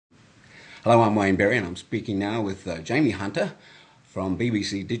Hello, I'm Wayne Berry, and I'm speaking now with Jamie Hunter from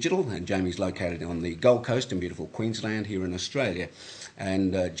BBC Digital, and Jamie's located on the Gold Coast in beautiful Queensland here in Australia.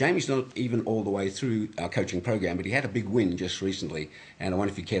 And Jamie's not even all the way through our coaching program, but he had a big win just recently, and I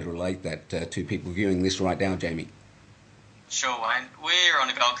wonder if you care to relate that to people viewing this right now, Jamie. Sure, Wayne. We're on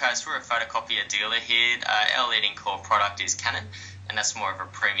the Gold Coast. We're a photocopier dealer here. Our leading core product is Canon, and that's more of a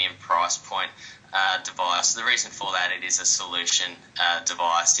premium price point device. The reason for that, it is a solution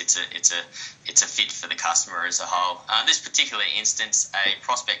device. It's a fit for the customer as a whole. This particular instance, a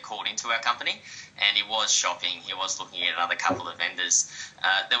prospect called into our company, and he was shopping. He was looking at another couple of vendors.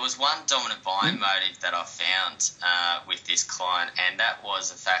 There was one dominant buying motive that I found with this client, and that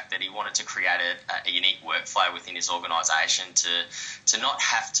was the fact that he wanted to create a unique workflow within his organisation to not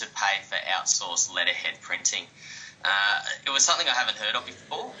have to pay for outsourced letterhead printing. It was something I haven't heard of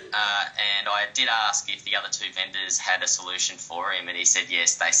before, and I did ask if the other two vendors had a solution for him, and he said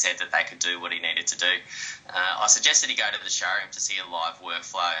yes. They said that they could do what he needed to do. I suggested he go to the showroom to see a live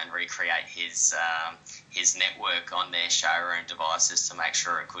workflow and recreate his network on their showroom devices to make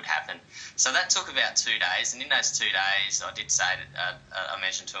sure it could happen. So that took about 2 days, and in those 2 days I did say that I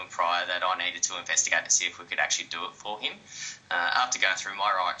mentioned to him prior that I needed to investigate to see if we could actually do it for him. After going through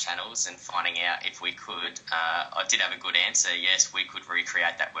my right channels and finding out if we could, I did have a good answer. Yes, we could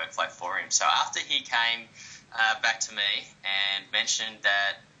recreate that workflow for him. So after he came back to me and mentioned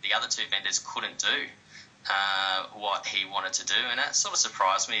that the other two vendors couldn't do what he wanted to do, and that sort of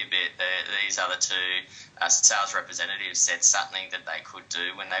surprised me a bit. These other two sales representatives said something that they could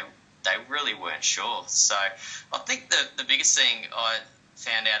do when they really weren't sure. So I think the biggest thing I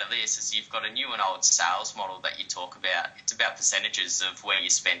found out of this is you've got a new and old sales model that you talk about. It's about percentages of where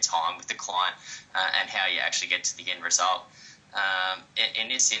you spend time with the client and how you actually get to the end result. In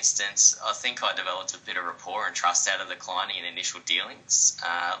this instance, I think I developed a bit of rapport and trust out of the client in initial dealings,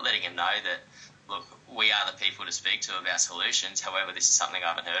 letting him know that, look, we are the people to speak to about solutions. However, this is something I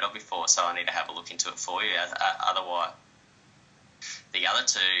haven't heard of before, so I need to have a look into it for you. Otherwise, the other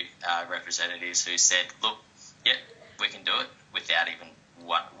two representatives who said, look, yep, we can do it without even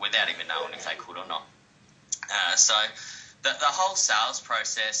knowing if they could or not. So the whole sales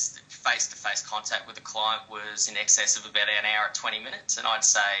process, face-to-face contact with the client, was in excess of about an hour and 20 minutes, and I'd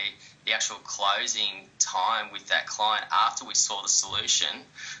say the actual closing time with that client after we saw the solution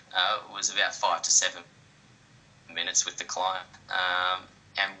was about 5 to 7 minutes with the client.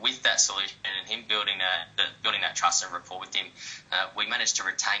 And with that solution and him building that trust and rapport with him, we managed to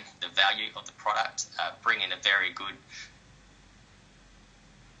retain the value of the product, bring in a very good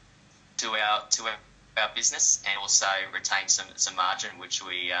to our business, and also retain some margin, which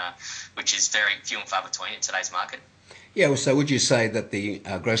is very few and far between in today's market. Yeah, well, so would you say that the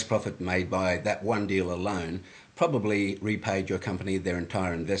gross profit made by that one deal alone probably repaid your company their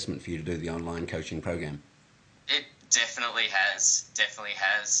entire investment for you to do the online coaching program? It definitely has.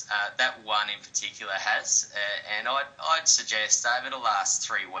 That one in particular has, and I'd suggest over the last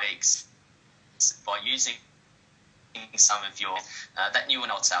 3 weeks, by using some of your that new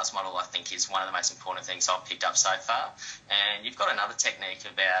and old sales model, I think, is one of the most important things I've picked up so far. And you've got another technique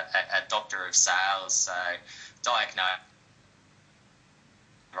about a doctor of sales, so diagnose,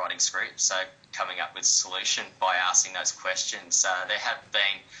 writing scripts, so coming up with a solution by asking those questions. There have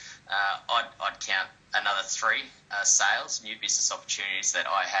been I'd count another 3 sales, new business opportunities that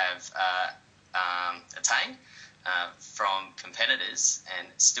I have attained from competitors, and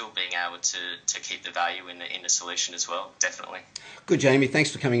still being able to keep the value in the solution as well, definitely. Good, Jamie.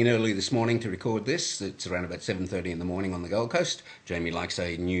 Thanks for coming in early this morning to record this. It's around about 7:30 in the morning on the Gold Coast. Jamie likes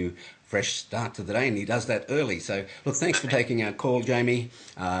a new, fresh start to the day, and he does that early. So, look, thanks for taking our call, Jamie.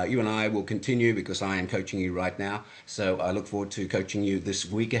 You and I will continue because I am coaching you right now. So I look forward to coaching you this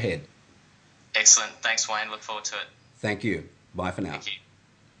week ahead. Excellent. Thanks, Wayne. Look forward to it. Thank you. Bye for now. Thank you.